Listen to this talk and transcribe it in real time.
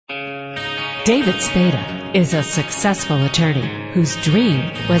David Spada is a successful attorney whose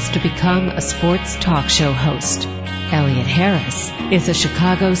dream was to become a sports talk show host. Elliot Harris is a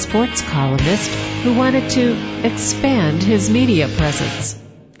Chicago sports columnist who wanted to expand his media presence.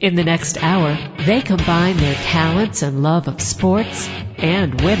 In the next hour, they combine their talents and love of sports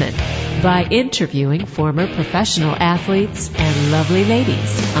and women by interviewing former professional athletes and lovely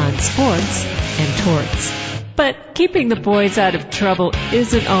ladies on sports and torts. But keeping the boys out of trouble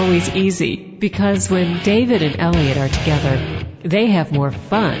isn't always easy, because when David and Elliot are together, they have more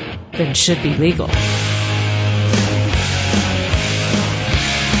fun than should be legal.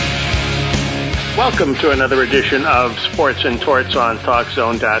 Welcome to another edition of Sports and Torts on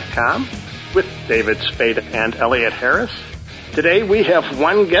TalkZone.com with David Spada and Elliot Harris. Today we have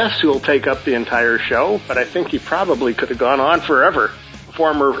one guest who will take up the entire show, but I think he probably could have gone on forever.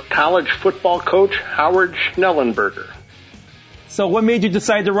 Former college football coach Howard Schnellenberger. So what made you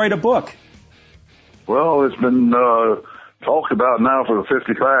decide to write a book? Well, it's been talked about now for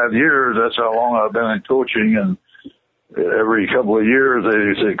 55 years. That's how long I've been in coaching, and every couple of years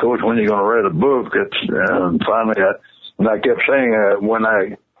they say, "Coach, when are you going to write a book?" And finally, I kept saying when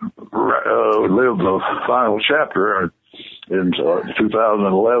I lived the final chapter in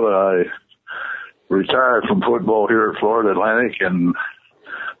 2011, I retired from football here at Florida Atlantic, and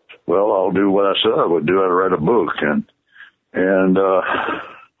well, I'll do what I said I would do. I'd write a book, and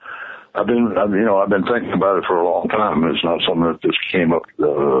I've been thinking about it for a long time. It's not something that just came up,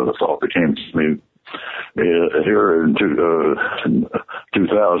 the thought that came to me here in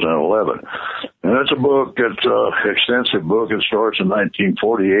 2011. And it's a book, it's an extensive book. It starts in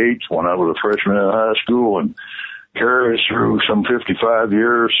 1948 when I was a freshman in high school and carries through some 55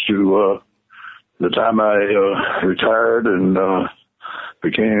 years to the time I retired and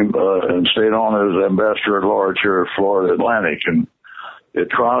became and stayed on as ambassador at large here at Florida Atlantic. And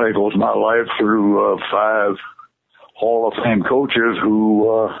it chronicles my life through 5 Hall of Fame coaches who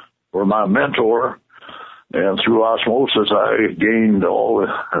were my mentor. And through osmosis, I gained a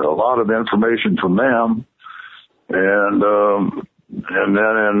lot of information from them. And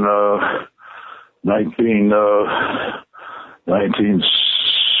then in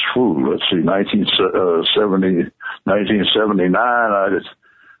 1979, I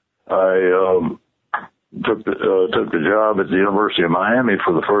took the job at the University of Miami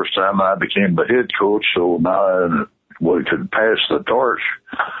for the first time. I became the head coach, so now we could pass the torch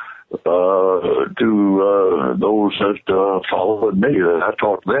to those that followed me. I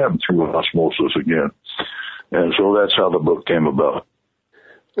taught them through osmosis again, and so that's how the book came about.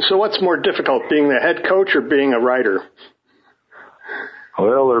 So what's more difficult, being the head coach or being a writer?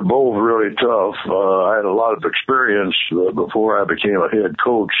 Well, they're both really tough. I had a lot of experience before I became a head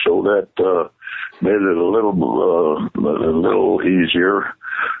coach, so that made it a little easier.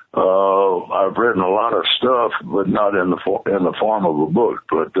 I've written a lot of stuff, but not in the form of a book.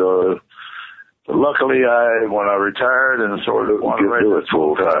 But luckily, when I retired and sort of wanted to do it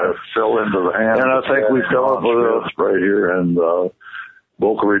full time, fell into the hands. And I think we've come up with this right here, and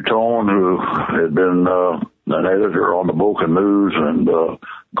Boca Raton, who had been an editor on the Boca News and a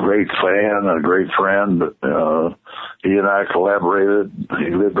great fan, a great friend. He and I collaborated. He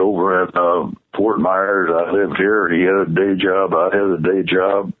lived over at Fort Myers. I lived here. He had a day job. I had a day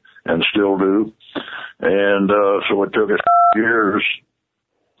job and still do. And so it took us 2 years.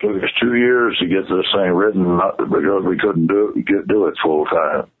 It took us 2 years to get this thing written because we couldn't do it full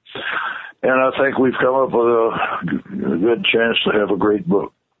time. And I think we've come up with a good chance to have a great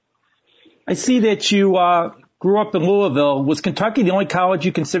book. I see that you grew up in Louisville. Was Kentucky the only college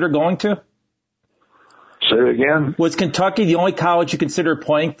you consider going to? Say it again? Was Kentucky the only college you considered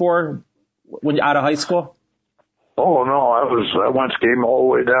playing for when you're out of high school? Oh, no. I came all the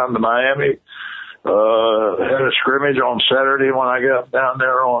way down to Miami. Had a scrimmage on Saturday when I got down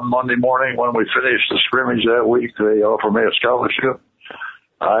there on Monday morning. When we finished the scrimmage that week, they offered me a scholarship.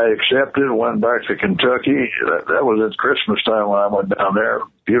 I accepted, went back to Kentucky. That was at Christmas time when I went down there.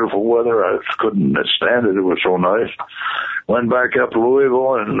 Beautiful weather. I couldn't stand it. It was so nice. Went back up to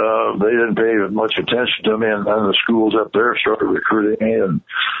Louisville, and they didn't pay much attention to me. And then the schools up there started recruiting me. And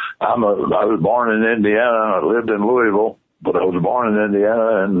I was born in Indiana. I lived in Louisville, but I was born in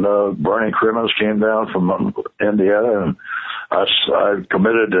Indiana. And Bernie Crimmins came down from Indiana, and I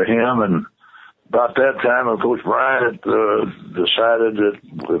committed to him. And about that time, Coach Bryant decided that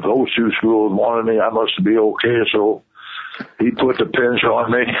if those 2 schools wanted me, I must be okay. So he put the pinch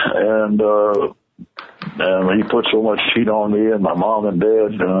on me, and he put so much heat on me and my mom and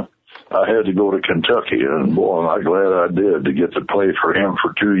dad I had to go to Kentucky, and boy, am I glad I did, to get to play for him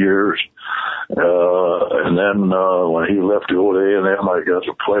for 2 years. And then when he left to go to A&M, I got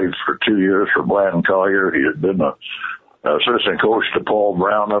to play for 2 years for Blanton Collier. He had been an assistant coach to Paul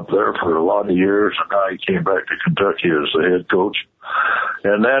Brown up there for a lot of years, and now he came back to Kentucky as the head coach.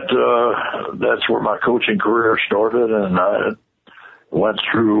 And that's where my coaching career started, and I went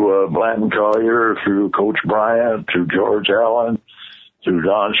through Blanton Collier, through Coach Bryant, to George Allen, to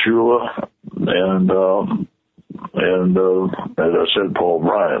Don Shula, and as I said, Paul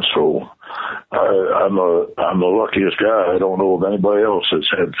Bryant. So I'm the luckiest guy. I don't know of anybody else that's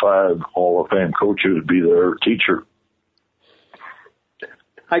had 5 Hall of Fame coaches be their teacher.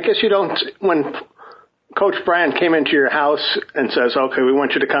 I guess you don't, when Coach Bryant came into your house and says, okay, we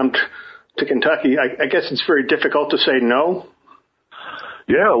want you to come to Kentucky, I guess it's very difficult to say no.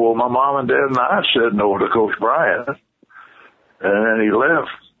 Yeah, well, my mom and dad and I said no to Coach Bryant. And then he left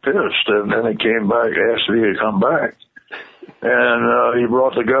pissed, and then he came back, asked me to come back. And he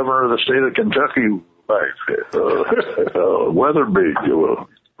brought the governor of the state of Kentucky back, Weatherby.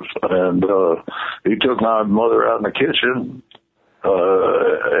 And he took my mother out in the kitchen,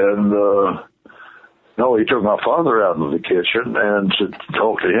 he took my father out into the kitchen and to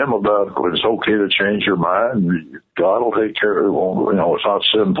talk to him about it's okay to change your mind. God will take care of it. It's not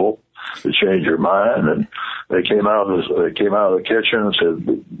sinful to change your mind. And they came out of the kitchen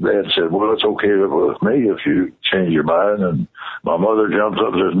and Dad said, well, it's okay with me if you change your mind. And my mother jumps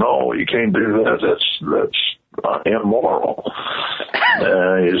up and says, no, you can't do that. That's immoral.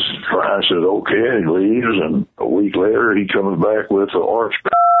 And I said, okay, and he leaves, and a week later he comes back with the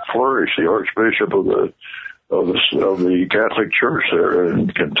Archbishop Flourish, the Archbishop of the Catholic Church there in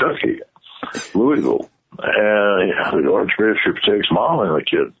Kentucky, Louisville. And the Archbishop takes Mom in the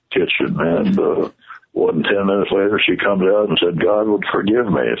kitchen, and wasn't 10 minutes later she comes out and said, God would forgive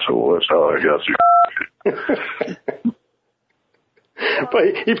me. So that's how I got through. But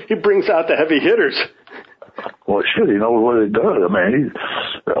he brings out the heavy hitters. Well, shit, he knows what he does. I mean,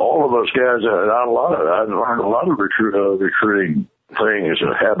 all of us guys, I've learned a lot of recruiting things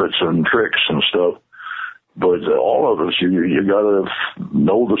and habits and tricks and stuff. But all of us, you got to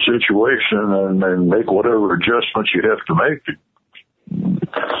know the situation and make whatever adjustments you have to make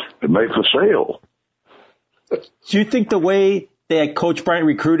to make the sale. Do you think the way that Coach Bryant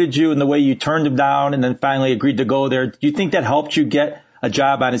recruited you and the way you turned him down and then finally agreed to go there, do you think that helped you get a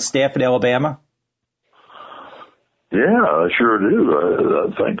job on his staff at Alabama? Yeah, I sure do.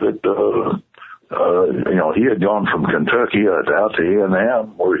 I think that, he had gone from Kentucky out to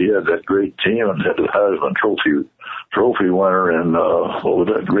A&M, where he had that great team and had the Heisman Trophy winner, and what was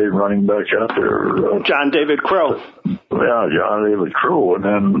that great running back out there? John David Crow. Yeah, John David Crow. And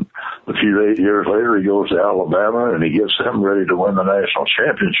then a few 8 years later, he goes to Alabama, and he gets them ready to win the national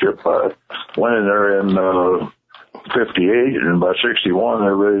championship by winning there in 58, and by 61,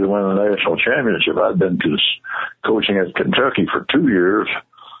 they're ready to win the national championship. I'd been coaching at Kentucky for 2 years,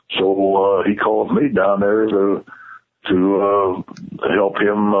 so he called me down there to help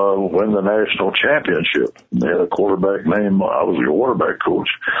him win the national championship. They had a quarterback named, I was the quarterback coach,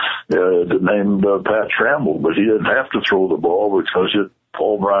 named Pat Tramble, but he didn't have to throw the ball because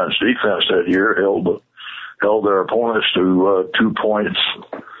Paul Bryant's defense that year held their opponents to 2 points.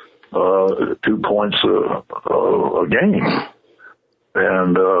 2 points a game.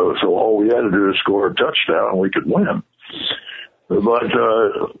 And so all we had to do is score a touchdown and we could win. But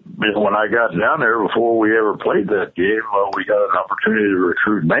when I got down there, before we ever played that game, we got an opportunity to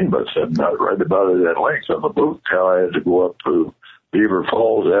recruit Namath, and I read about it at length in the book, how I had to go up to Beaver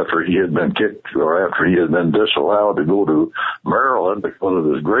Falls after he had been kicked, or after he had been disallowed to go to Maryland because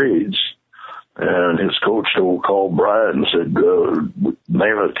of his grades. And his coach called Bryant and said,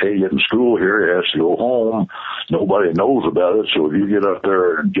 Namath can't get in school here. He has to go home. Nobody knows about it. So if you get up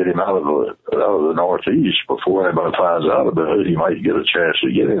there and get him out of the Northeast before anybody finds out about it, he might get a chance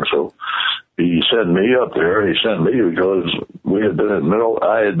to get him. So he sent me up there. He sent me because I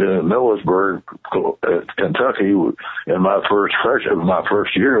had been at Millersburg, Kentucky, in my first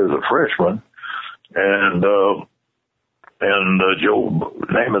year as a freshman. And Joe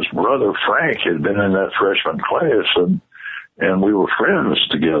Namath's brother, Frank, had been in that freshman class, and we were friends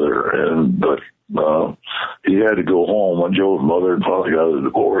together. But he had to go home when Joe's mother and father got a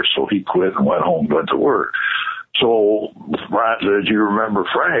divorce, so he quit and went home, went to work. So Brian said, "Do you remember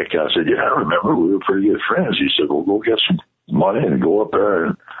Frank?" I said, "Yeah, I remember. We were pretty good friends." He said, "Well, go get some money and go up there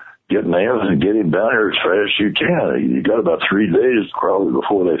and get Namath and get him down here as fast as you can. You got about 3 days probably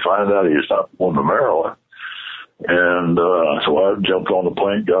before they find out he's not going to Maryland." And so I jumped on the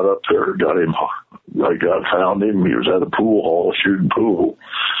plane, got up there, found him. He was at a pool hall shooting pool.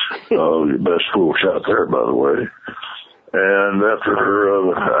 The best pool shot there, by the way. And after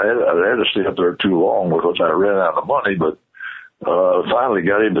I had to stay up there too long because I ran out of money, but finally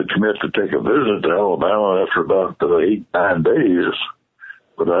got him to commit to take a visit to Alabama after about 8-9 days.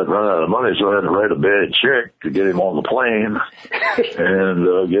 But I'd run out of money, so I had to write a bad check to get him on the plane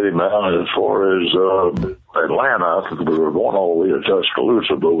and get him out as far as Atlanta. We were going all the way to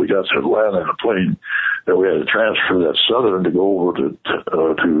Tuscaloosa, but we got to Atlanta in a plane that we had to transfer that Southern to go over to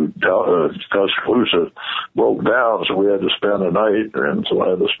Tuscaloosa. Broke down, so we had to spend a night, and so I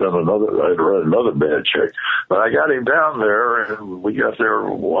had to write another bad check. But I got him down there, and we got there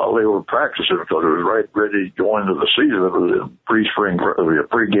while they were practicing because it was right ready to go into the season. It was a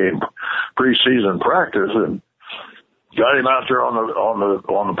preseason practice, and got him out there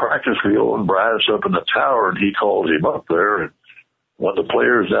on the practice field, and Brian's up in the tower, and he calls him up there. And when the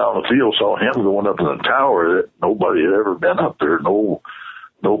players down the field saw him going up in the tower, that nobody had ever been up there.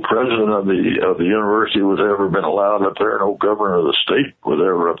 No president of the university was ever been allowed up there. No governor of the state was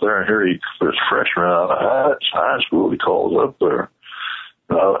ever up there. And here he was freshman out of high school. He calls up there.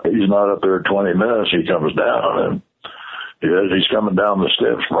 He's not up there 20 minutes. He comes down, and as he's coming down the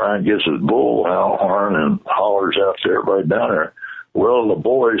steps, Brian gets his bullhorn horn and hollers out to everybody down there, "Well, the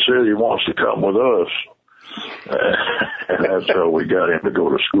boy said he wants to come with us." And that's how we got him to go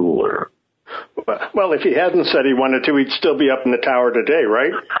to school there. Well, if he hadn't said he wanted to, he'd still be up in the tower today,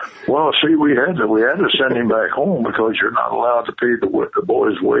 right? Well, see, we had to send him back home because you're not allowed to pay the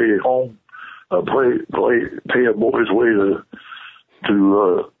boy's way home, pay a boy's way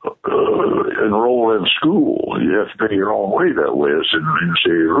to enroll in school. You have to pay your own way that way. It's in the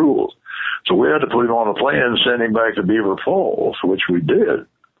city rules. So we had to put him on a plane and send him back to Beaver Falls, which we did.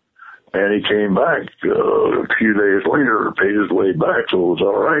 And he came back a few days later, paid his way back, so it was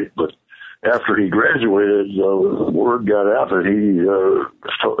all right. But after he graduated, word got out that he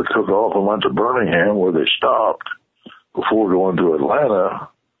took off and went to Birmingham, where they stopped before going to Atlanta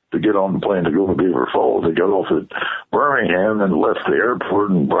to get on the plane to go to Beaver Falls. They got off at Birmingham and left the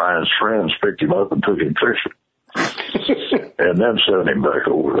airport, and Brian's friends picked him up and took him fishing and then sent him back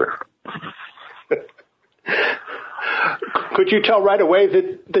over there. Could you tell right away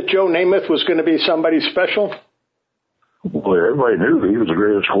that Joe Namath was going to be somebody special? Well, everybody knew he was the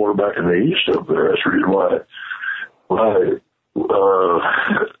greatest quarterback in the East up there. That's the reason why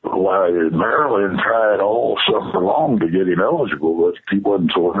Maryland tried all summer long to get him eligible, but he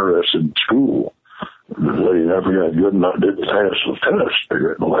wasn't so interested in school. They never got good enough to pass the test. They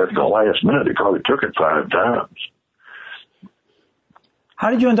got in the last minute. He probably took it 5 times. How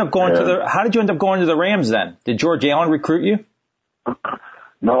did you end up going to the Rams then? Did George Allen recruit you?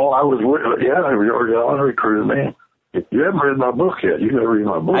 No, George Allen recruited me. You haven't read my book yet. You got to read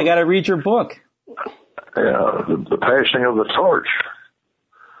my book. I got to read your book. Yeah, the Passing of the Torch.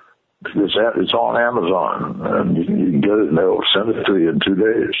 It's on Amazon, and you can get it, and they'll send it to you in 2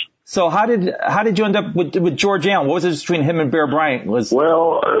 days. So how did you end up with George Allen? What was it between him and Bear Bryant? Well,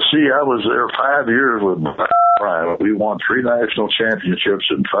 see, I was there 5 years with Bryant. We won 3 national championships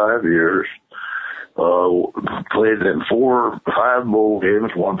in 5 years. Played in 5 bowl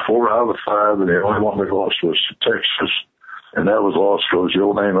games, won 4 out of 5, and the only one we lost was to Texas. And that was lost because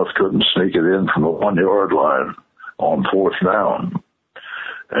Joe Namath couldn't sneak it in from the 1-yard line on 4th down.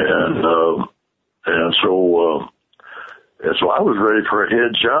 And so I was ready for a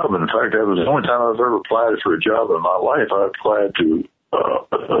head job. In fact, that was the only time I've ever applied for a job in my life. I applied to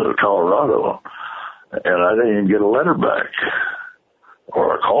Colorado, and I didn't even get a letter back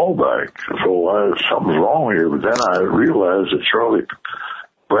or a call back. So something's wrong here. But then I realized that Charlie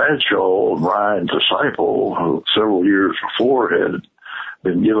Bradshaw, Ryan's disciple, who several years before had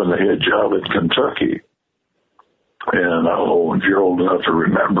been given the head job at Kentucky. And I don't know if you're old enough to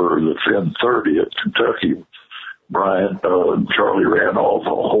remember the Fin 30 at Kentucky. Charlie ran off a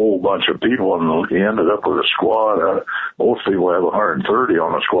whole bunch of people, and he ended up with a squad. Most people have 130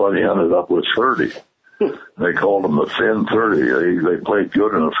 on a squad. He ended up with 30. They called them the Fin 30. They played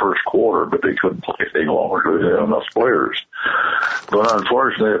good in the first quarter, but they couldn't play any longer because they didn't have enough players. But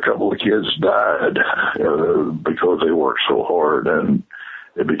unfortunately, a couple of kids died because they worked so hard, and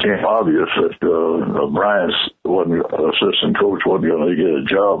it became obvious that Brian's assistant coach wasn't going to get a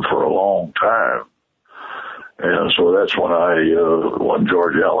job for a long time. And so that's when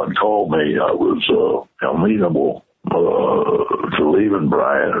George Allen called me, I was amenable to leaving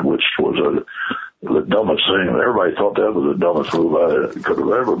Brian, which was the dumbest thing. Everybody thought that was the dumbest move I could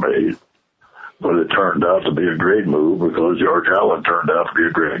have ever made. But it turned out to be a great move because George Allen turned out to be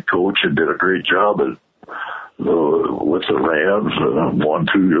a great coach and did a great job at with the Rams, won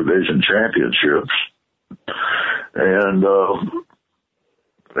 2 division championships. And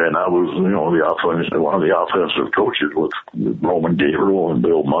I was, one of the offensive coaches with Roman Gabriel and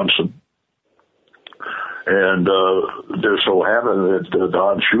Bill Munson. And just so happened that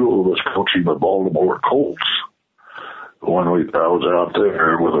Don Shula was coaching the Baltimore Colts when I was out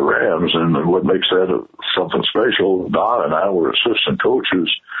there with the Rams. And what makes that something special, Don and I were assistant coaches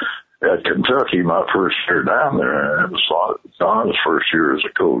at Kentucky my first year down there. And it was Don's first year as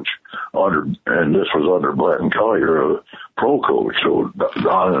a coach, and this was under Blanton Collier, a pro coach. So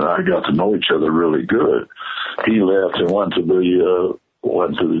Don and I got to know each other really good. He left and went to the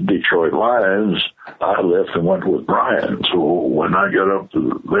Detroit Lions. I left and went with Brian. So when I got up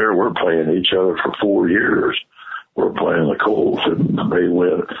to there, we're playing each other for 4 years. We're playing the Colts, and they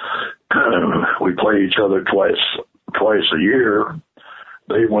win. We play each other twice a year.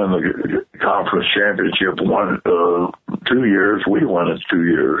 They win the conference championship 2 years. We won it 2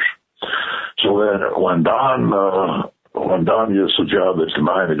 years. So then when Don gets the job at the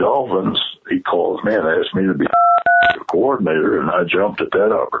Miami Dolphins, he calls me and asks me to be coordinator, and I jumped at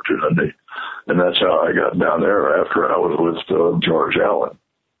that opportunity. And that's how I got down there after I was with George Allen.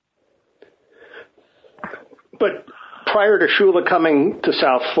 But prior to Shula coming to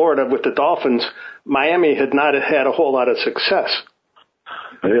South Florida with the Dolphins, Miami had not had a whole lot of success.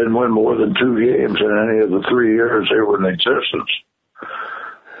 They didn't win more than 2 games in any of the 3 years they were in existence.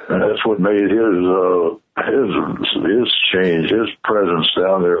 And that's what made his change, his presence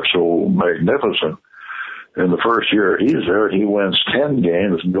down there so magnificent. In the first year he's there, he wins 10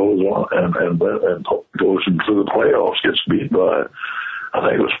 games and goes on and goes into the playoffs, gets beat by, I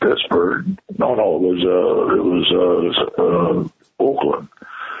think it was Pittsburgh. No, it was Oakland.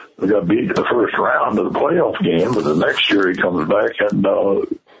 We got beat in the first round of the playoff game, but the next year he comes back and goes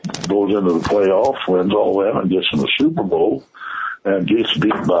into the playoffs, wins all them, and gets in the Super Bowl, and gets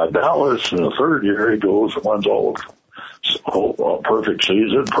beat by Dallas. In the third year, he goes and wins all perfect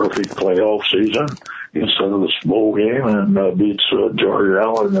season, perfect playoff season, gets into the bowl game and beats George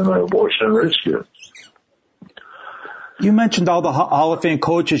Allen and the Washington Redskins. You mentioned all the Hall of Fame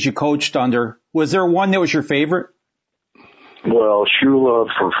coaches you coached under. Was there one that was your favorite? Well, Shula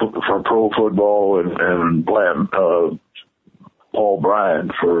for pro football and Blanton, Paul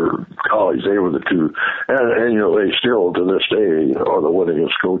Bryant for college. They were the two. And they still to this day are the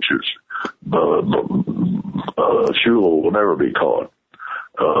winningest coaches. Shula will never be caught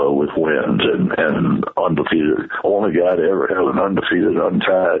with wins and undefeated. Only guy to ever have an undefeated,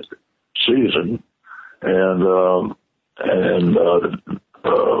 untied season. And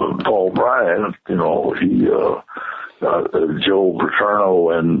Paul Bryant, Joe Paterno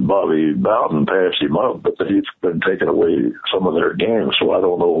and Bobby Bowden passed him up, but he's been taking away some of their games, so I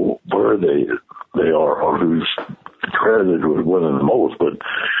don't know where they are or who's credited with winning the most. But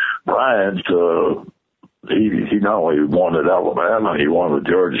Bryant, he not only won at Alabama, he won with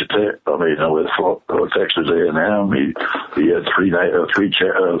Georgia Tech. With Texas A&M. He had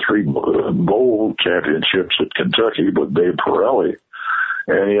three bowl championships at Kentucky with Dave Pirelli.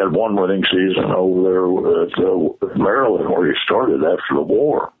 And he had one winning season over there at Maryland, where he started after the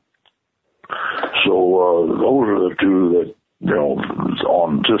war. So those are the two that,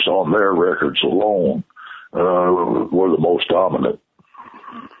 on their records alone, were the most dominant.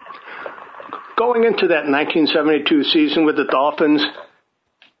 Going into that 1972 season with the Dolphins,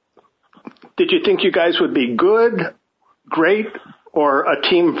 did you think you guys would be good, great, or a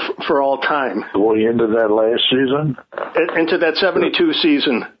team for all time? Going into that last season? Into that 72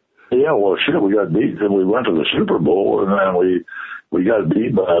 season. Yeah, well, we got beat, and we went to the Super Bowl, and then we got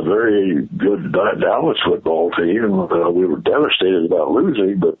beat by a very good Dallas football team. We were devastated about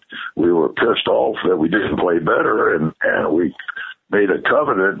losing, but we were pissed off that we didn't play better, and we made a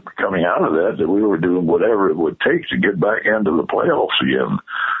covenant coming out of that we were doing whatever it would take to get back into the playoffs again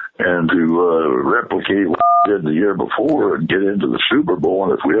and to replicate what we did the year before and get into the Super Bowl.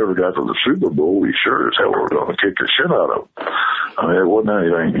 And if we ever got to the Super Bowl, we sure as hell were going to kick the shit out of them. It wasn't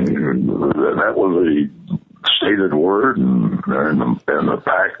anything. That was a stated word and the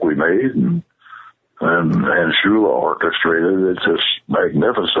pact we made, and Shula orchestrated it just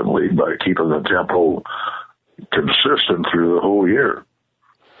magnificently by keeping the tempo consistent through the whole year.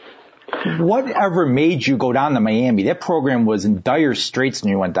 Whatever made you go down to Miami? That program was in dire straits when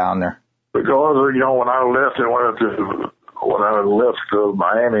you went down there. Because, when I left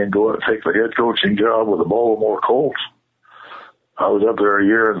Miami and go and take the head coaching job with the Baltimore Colts, I was up there a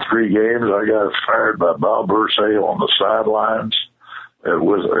year and 3 games. I got fired by Bob Irsay on the sidelines. It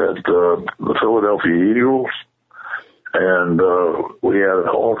was at the Philadelphia Eagles. And we had an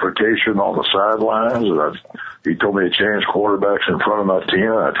altercation on the sidelines, and he told me to change quarterbacks in front of my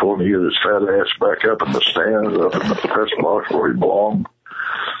team. And I told him to get his fat ass back up in the stands, up in the press box where he belonged.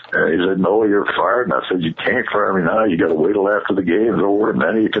 And he said, "No, you're fired." And I said, "You can't fire me now. You got to wait till after the game's over, and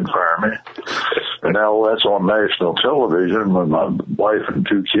then you can fire me." And now that's on national television when my wife and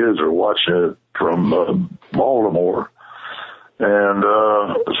 2 kids are watching it from Baltimore. And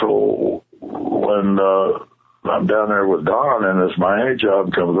so when I'm down there with Don, and this Miami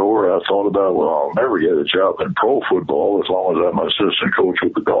job comes over, I thought about, well, I'll never get a job in pro football as long as I'm assistant coach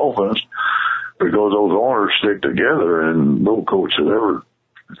with the Dolphins, because those owners stick together, and no coach has ever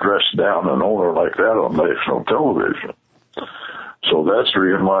dressed down an owner like that on national television. So that's the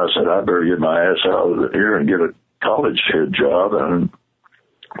reason why I said I better get my ass out of here and get a college head job. And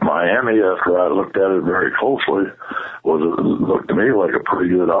Miami, after I looked at it very closely, looked to me like a pretty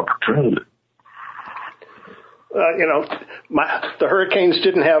good opportunity. The Hurricanes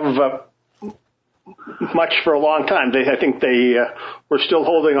didn't have much for a long time. I think they were still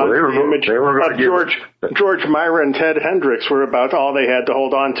holding on to the image of George Myra and Ted Hendricks were about all they had to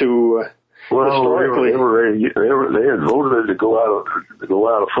hold on to historically. They had voted to go out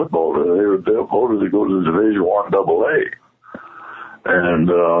of football. They voted to go to the Division I AA. And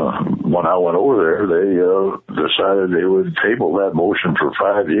when I went over there, they decided they would table that motion for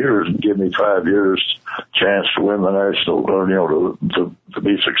 5 years and give me 5 years chance to win the national, to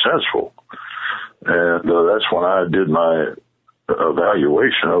be successful. And that's when I did my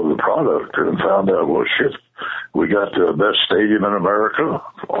evaluation of the product and found out, well, shit, we got the best stadium in America,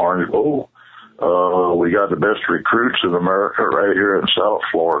 Orange Bowl. We got the best recruits in America right here in South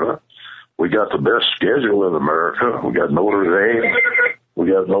Florida. We got the best schedule in America. We got Notre Dame.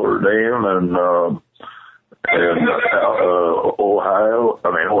 And Ohio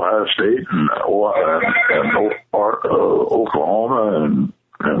State and Oklahoma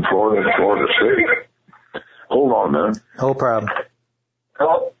and Florida State. Hold on, man. No problem.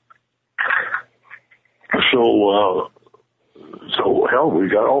 So hell, we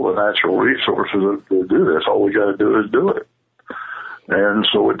got all the natural resources to do this. All we got to do is do it. And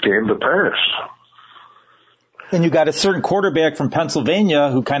so it came to pass. And you got a certain quarterback from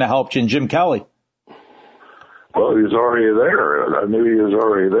Pennsylvania who kind of helped you, in Jim Kelly. Well, he was already there. I knew he was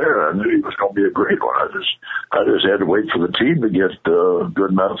already there. I knew he was going to be a great one. I just had to wait for the team to get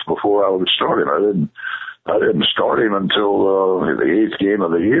good enough before I would start him. I didn't start him until the 8th game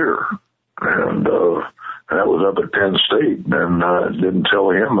of the year, and that was up at Penn State. And I didn't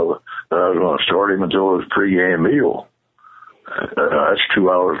tell him that I was going to start him until his pregame meal. That's 2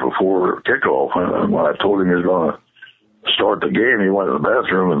 hours before kickoff. And when I told him he was going to start the game, he went to the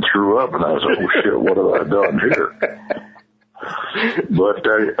bathroom and threw up, and I said, "Oh shit, what have I done here?" But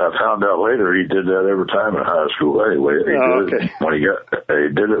I found out later he did that every time in high school anyway. He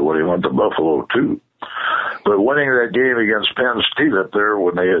did it when he went to Buffalo too. But winning that game against Penn State up there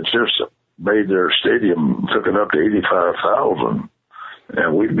when they had just made their stadium, took it up to 85,000.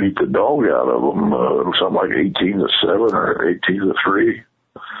 And we beat the dog out of them, something like 18-7 or 18-3.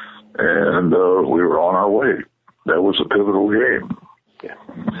 And we were on our way. That was a pivotal game. Yeah.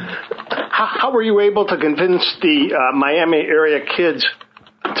 How were you able to convince the Miami area kids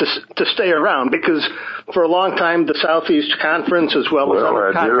to stay around? Because for a long time, the Southeast Conference as well as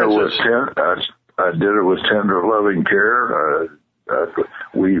other conferences. I did it with tender, loving care.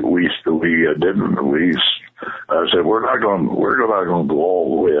 I said, we're not going to go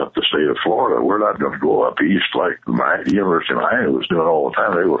all the way up the state of Florida. We're not going to go up east like the University of Miami was doing all the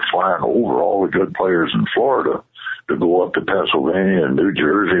time. They were flying over all the good players in Florida to go up to Pennsylvania and New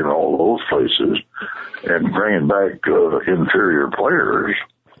Jersey and all those places and bringing back inferior players.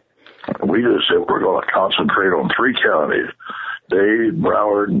 We just said we're going to concentrate on 3 counties, Dade,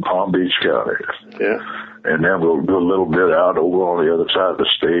 Broward, and Palm Beach counties. Yeah. And then we'll do a little bit out over on the other side of the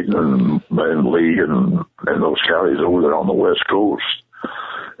state and Lee and those counties over there on the West Coast.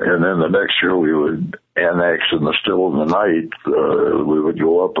 And then the next year we would annex in the still of the night. We would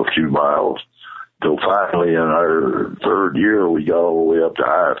go up a few miles till finally in our 3rd year we got all the way up to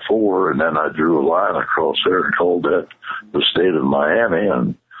I-4, and then I drew a line across there and called that the state of Miami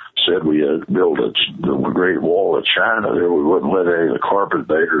and said we had built the Great Wall of China there. We wouldn't let any of the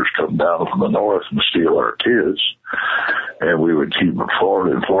carpetbaggers come down from the north and steal our kids. And we would keep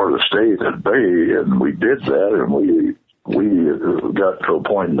Florida and Florida State at bay. And we did that, and we got to a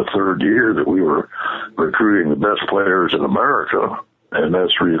point in the 3rd year that we were recruiting the best players in America. And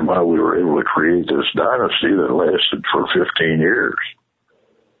that's the reason why we were able to create this dynasty that lasted for 15 years.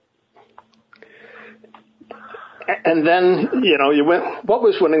 And then, you went, what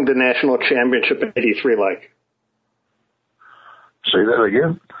was winning the national championship in '83 like? Say that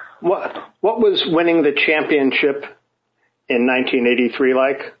again? What was winning the championship in 1983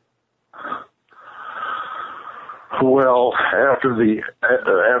 like? Well, after the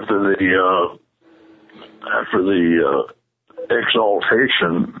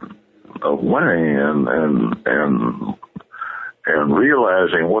exaltation of winning and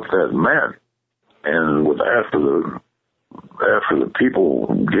realizing what that meant, and after the people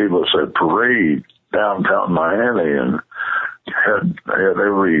gave us that parade downtown Miami and had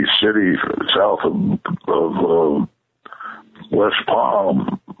every city south of West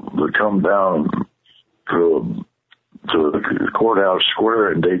Palm to come down to the courthouse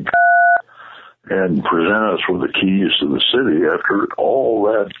square in Dayton and present us with the keys to the city. After all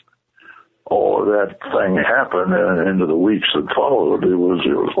of that thing happened, and into the weeks that followed, it was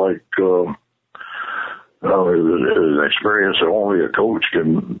like it was an experience that only a coach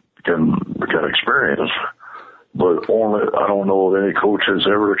can experience. But I don't know if any coach has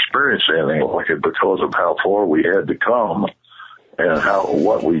ever experienced anything like it because of how far we had to come and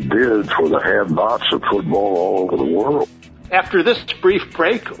what we did for the have-nots of football all over the world. After this brief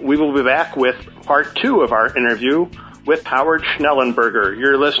break, we will be back with part 2 of our interview with Howard Schnellenberger.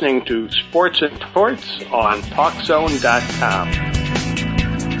 You're listening to Sports and Torts on TalkZone.com.